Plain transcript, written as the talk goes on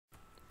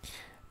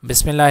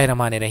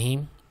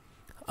Bismillahirrahmanirrahim.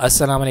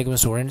 Assalamu alaikum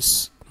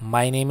students.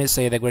 My name is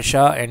Sayyid Akbar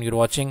Shah and you're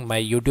watching my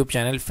YouTube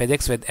channel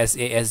Physics with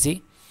SASG.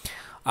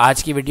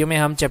 आज की video में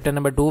हम chapter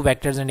number 2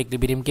 vectors and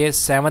equilibrium के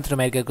 7th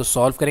numerical को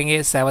solve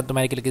करेंगे। 7th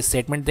numerical की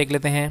statement देख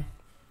लेते हैं।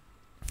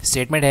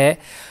 स्टेटमेंट है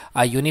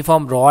a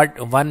uniform rod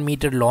 1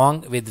 metre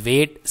long with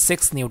weight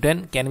 6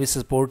 Newton can be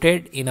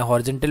supported in a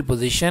horizontal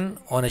position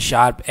on a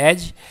sharp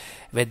as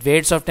with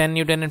weights of 10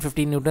 Newton and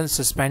 15 Newton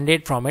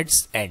suspended from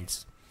its ends.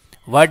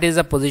 What is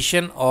the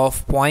position of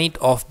point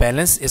of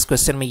balance? इस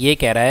question में ये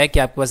कह रहा है कि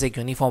आपके पास एक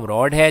uniform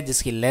rod है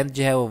जिसकी लेंथ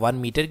जो है वो 1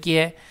 मीटर की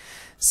है,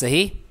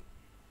 सही,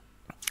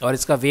 और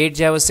इसका वेट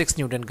जो है वो 6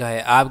 न्यूटन का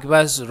है। आपके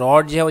पास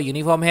रॉड जो है वो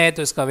यूनिफॉर्म है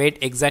तो इसका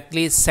वेट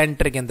एग्जैक्टली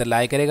सेंटर के अंदर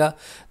लाई करेगा।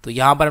 तो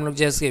यहाँ पर हम लोग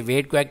जो है इसके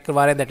वेट को एक्ट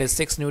करवा रहे हैं, that is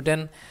 6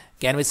 Newton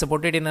can be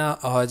supported in a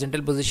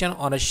horizontal position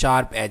on a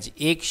sharp as.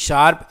 एक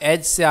शार्प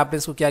एज से आपने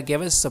इसको क्या किया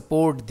है,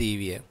 सपोर्ट दी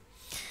हुई है,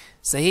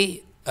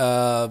 सही,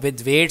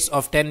 with weights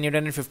of 10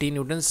 Newton and 15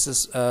 Newton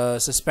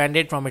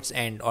suspended from its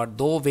and. और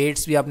दो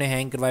वेट्स भी आपने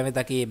हैंग करवाए हुए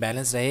ताकि ये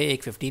बैलेंस रहे,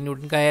 एक 15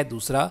 न्यूटन का है,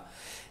 दूसरा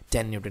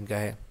 10 न्यूटन का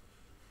है।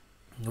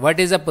 What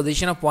is the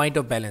position of point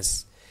of balance?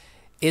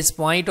 इस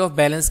पॉइंट ऑफ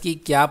बैलेंस की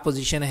क्या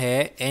पोजीशन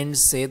है एंड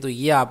से, तो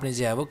ये आपने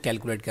जो है वो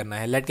कैलकुलेट करना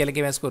है। लेट कह लें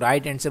कि मैं इसको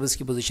राइट एंड से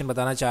इसकी पोजीशन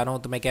बताना चाह रहा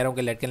हूँ, तो मैं कह रहा हूँ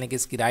कि लेट कह लें कि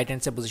इसकी राइट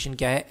एंड से पोजीशन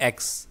क्या है,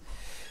 एक्स।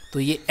 तो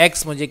ये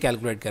एक्स मुझे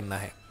कैलकुलेट करना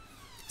है,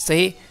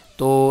 सही।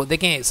 तो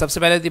देखें, सबसे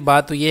पहले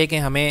बात तो ये है कि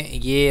हमें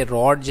ये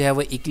रॉड जो है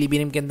वो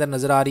इक्विलिब्रियम के अंदर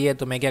नज़र आ रही है।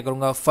 तो मैं क्या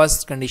करूँगा,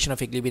 फर्स्ट कंडीशन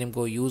ऑफ इक्विलिब्रियम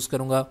को यूज़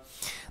करूँगा,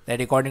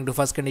 that according to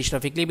first condition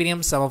of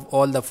equilibrium some of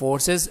all the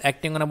forces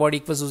acting on a body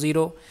equals to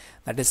 0,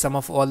 that is some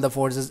of all the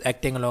forces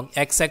acting along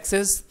x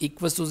axis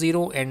equals to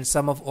 0 and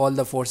some of all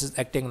the forces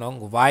acting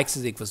along Y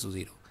axis equals to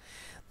 0।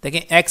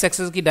 देखें, x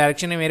axis की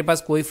direction में मेरे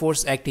पास कोई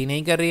force act ही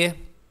नहीं कर रही है,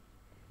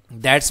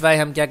 that's why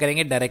हम क्या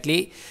करेंगे,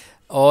 directly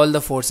all the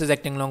forces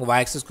acting along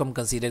Y axis को हम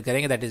कंसीडर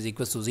करेंगे, दैट इज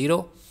इक्वल्स टू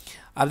 0।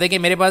 अब देखिए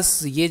मेरे पास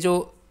ये जो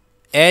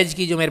एज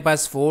की जो मेरे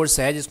पास फोर्स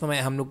है, जिसको मैं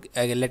हम लोग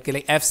लेट के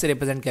लिए एफ से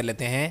रिप्रेजेंट कर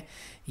लेते हैं,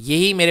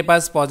 यही मेरे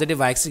पास पॉजिटिव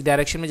वाई एक्सिस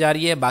डायरेक्शन में जा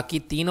रही है। बाकी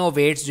तीनों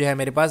वेट्स जो है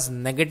मेरे पास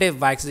नेगेटिव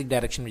वाई एक्सिस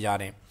डायरेक्शन में जा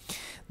रहे हैं,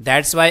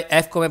 दैट्स वाई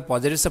एफ को मैं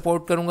पॉजिटिव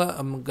सपोर्ट करूंगा,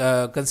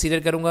 कंसीडर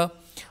करूंगा,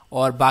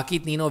 और बाकी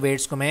तीनों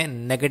वेट्स को मैं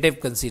नेगेटिव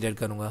कंसीडर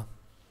करूंगा,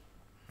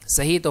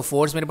 सही। तो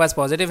फोर्स मेरे पास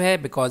पॉजिटिव है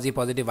बिकॉज ये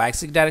पॉजिटिव वाई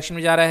एक्सिस डायरेक्शन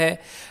में जा रहा है,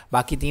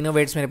 बाकी तीनों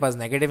वेट्स मेरे पास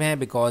नेगेटिव हैं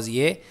बिकॉज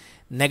ये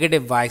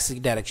नेगेटिव वाई एक्सिस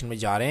डायरेक्शन में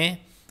जा रहे हैं।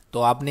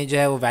 तो आपने जो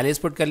है वो वैल्यूज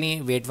पुट कर ली,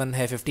 वेट 1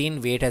 है 15,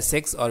 वेट है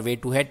 6 और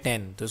वेट 2 है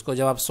 10। तो इसको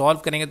जब आप सॉल्व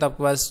करेंगे तो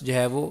आपके पास जो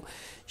है वो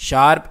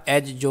शार्प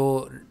एज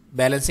जो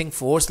बैलेंसिंग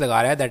फोर्स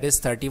लगा रहा है दैट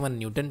इज़ 31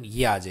 न्यूटन,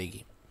 ये आ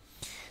जाएगी,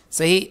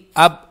 सही।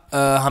 अब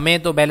हमें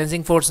तो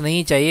बैलेंसिंग फोर्स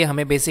नहीं चाहिए,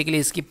 हमें बेसिकली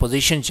इसकी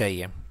पोजीशन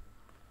चाहिए।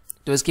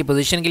 तो इसकी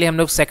पोजीशन के लिए हम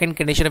लोग सेकंड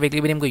कंडीशन ऑफ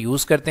इक्विलिब्रियम को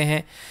यूज़ करते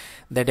हैं,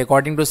 that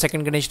according to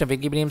second condition of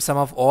equilibrium some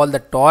of all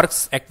the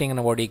torques acting in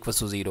a body equals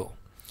to 0,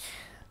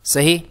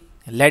 सही।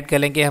 लेट कर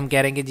लें कि हम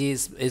कह रहे हैं कि जी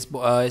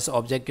इस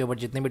ऑब्जेक्ट के ऊपर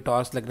जितने भी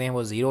टॉर्क्स लग रहे हैं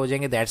वो 0 हो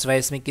जाएंगे, दैट्स वाई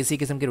इसमें किसी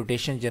किस्म की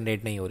रोटेशन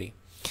जनरेट नहीं हो रही,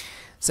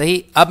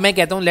 सही। अब मैं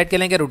कहता हूँ लेट कर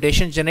लें कि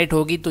रोटेशन जनरेट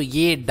होगी तो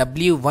ये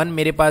W1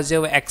 मेरे पास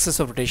जो है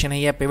एक्सेस ऑफ रोटेशन है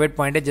या पिवट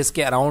पॉइंट है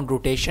जिसके अराउंड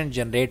रोटेशन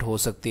जनरेट हो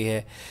सकती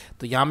है।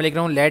 तो यहाँ मैं लिख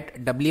रहा हूँ late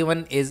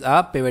W1 is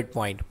a pivot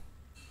point,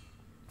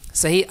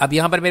 सही। अब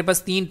यहाँ पर मेरे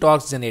पास 3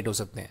 टॉर्क्स जनरेट हो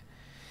सकते हैं।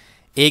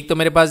 एक तो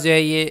मेरे पास जो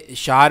है ये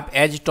शार्प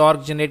एज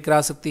टॉर्क जनरेट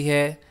करा सकती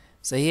है,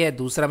 सही है।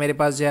 दूसरा मेरे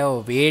पास जो है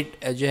वो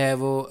वेट जो है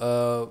वो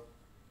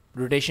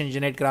रोटेशन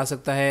जनरेट करा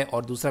सकता है,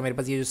 और दूसरा मेरे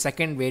पास ये जो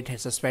सेकंड वेट है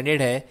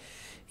सस्पेंडेड है,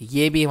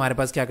 ये भी हमारे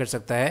पास क्या कर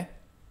सकता है,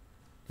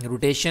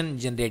 रोटेशन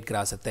जनरेट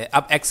करा सकता है।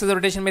 अब एक्सेस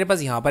रोटेशन मेरे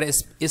पास यहाँ पर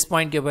इस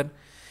पॉइंट के ऊपर,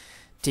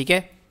 ठीक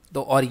है।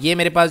 तो और ये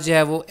मेरे पास जो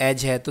है वो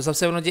एज है, तो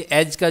सबसे पहले मुझे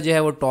एज का जो है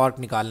वो टॉर्क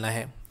निकालना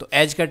है। तो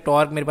एज का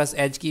टॉर्क मेरे पास,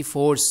 एज की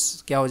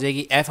फोर्स क्या हो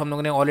जाएगी, एफ हम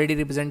लोगों ने ऑलरेडी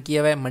रिप्रेजेंट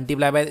किया हुआ है,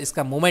 मल्टीप्लाई बाय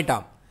इसका मोमेंट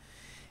आर्म,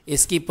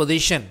 इसकी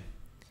पोजीशन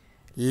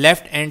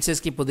लेफ्ट एंड से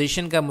इसकी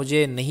पोजीशन का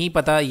मुझे नहीं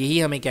पता, यही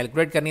हमें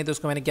कैलकुलेट करनी है। तो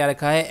उसको मैंने क्या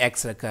रखा है,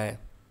 एक्स रखा है,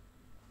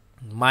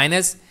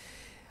 माइनस,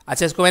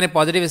 अच्छा इसको मैंने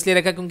पॉजिटिव इसलिए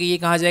रखा क्योंकि ये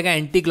कहाँ जाएगा,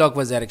 एंटी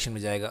क्लॉकवाइज डायरेक्शन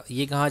में जाएगा।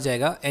 ये कहाँ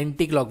जाएगा,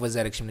 एंटी क्लॉकवाइज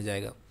डायरेक्शन में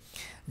जाएगा।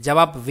 जब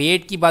आप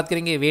वेट की बात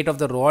करेंगे, वेट ऑफ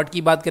द रॉड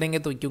की बात करेंगे,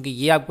 तो क्योंकि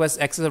ये आपके पास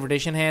एक्सेस ऑफ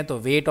रोटेशन है तो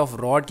वेट ऑफ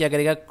रॉड क्या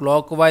करेगा,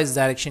 क्लॉकवाइज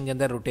डायरेक्शन के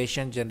अंदर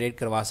रोटेशन जनरेट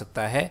करवा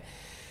सकता है।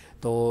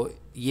 तो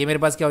ये मेरे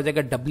पास क्या हो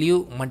जाएगा, W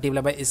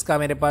मल्टीप्लाई बाय इसका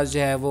मेरे पास जो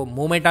है वो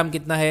मोमेंट आर्म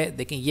कितना है,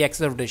 देखें ये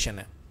एक्सेस ऑफ रोटेशन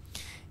है,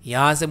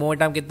 यहाँ से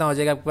मोमेंट आर्म कितना हो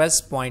जाएगा आपके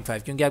पास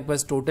 0.5, क्योंकि आपके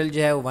पास टोटल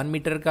जो है वो 1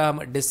 मीटर का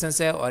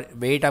डिस्टेंस है और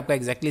वेट आपका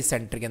एग्जैक्टली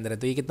सेंटर के अंदर है,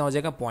 तो ये कितना हो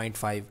जाएगा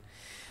 0.5।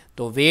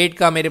 तो वेट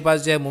का मेरे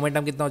पास जो है मोमेंट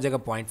आर्म कितना हो जाएगा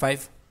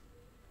 0.5,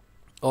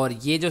 और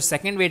ये जो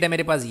सेकंड वेट है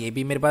मेरे पास, ये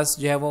भी मेरे पास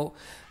जो है वो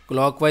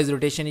क्लॉकवाइज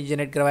रोटेशन ही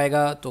जनरेट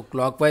करवाएगा। तो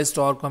क्लॉकवाइज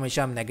टॉर्क को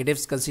हमेशा हम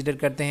नेगेटिव्स कंसीडर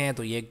करते हैं,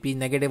 तो ये भी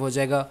नेगेटिव हो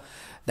जाएगा,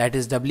 दैट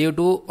इज़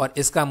W2। और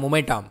इसका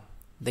मोमेंट आर्म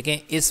देखें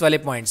इस वाले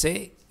पॉइंट से,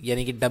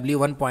 यानी कि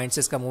W1 पॉइंट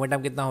से इसका मोमेंट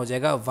आर्म कितना हो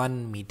जाएगा 1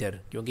 मीटर,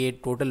 क्योंकि ये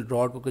टोटल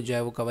रॉड को जो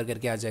है वो कवर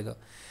करके आ जाएगा,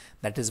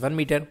 दैट इज़ 1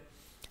 मीटर।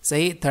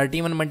 सही।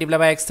 31 मल्टीप्लाई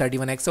बाई एक्स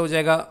 31x हो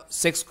जाएगा।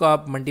 6 को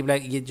आप मल्टीप्लाई,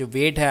 ये जो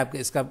वेट है आपके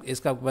इसका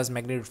आपके पास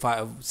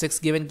मैग्नीट्यूड 6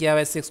 गिवन किया हुआ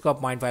है, 6 को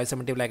आप 0.5 से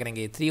मल्टीप्लाई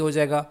करेंगे ये 3 हो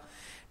जाएगा।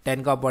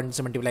 10 को आप 1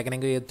 से मल्टीप्लाई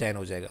करेंगे ये 10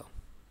 हो जाएगा।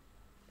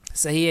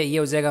 सही है, ये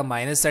हो जाएगा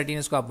 -13,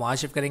 इसको आप वहाँ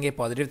शिफ्ट करेंगे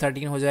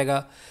 +13 हो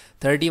जाएगा।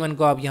 31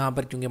 को आप यहाँ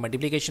पर क्योंकि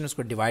मल्टीप्लिकेशन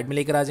उसको डिवाइड में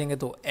लेकर आ जाएंगे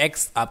तो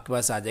x आपके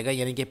पास आ जाएगा,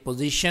 यानी कि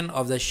position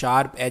of the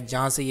sharp as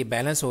जहाँ से ये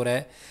बैलेंस हो रहा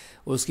है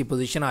उसकी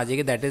पोजीशन आ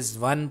जाएगी, दैट इज़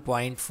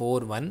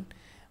 1.41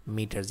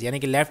 मीटर्स। यानी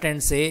कि लेफ्ट हैंड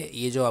से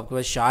ये जो आपके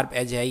पास शार्प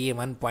एज है ये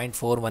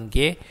 1.41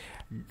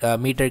 के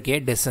मीटर के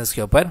डिस्टेंस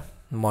के ऊपर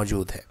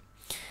मौजूद है।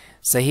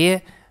 सही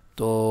है।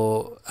 तो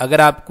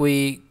अगर आप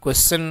कोई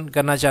क्वेश्चन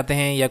करना चाहते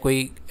हैं या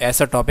कोई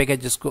ऐसा टॉपिक है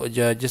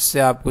जिससे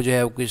आपको जो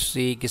है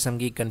किसी किस्म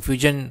की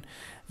कन्फ्यूजन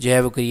जो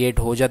है वो क्रिएट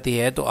हो जाती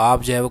है तो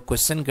आप जो है वो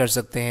क्वेश्चन कर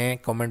सकते हैं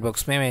कमेंट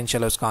बॉक्स में, मैं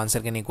इंशाल्लाह उसका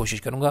आंसर करने की कोशिश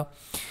करूँगा।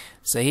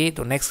 सही।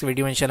 तो नेक्स्ट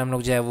वीडियो में इंशाल्लाह हम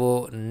लोग जो है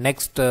वो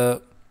नेक्स्ट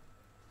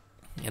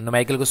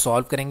न्यूमेरिकल को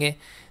सॉल्व करेंगे।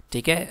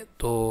 ठीक है।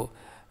 तो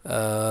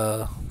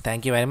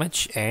thank you very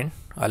much and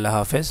अल्लाह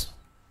हाफिज़।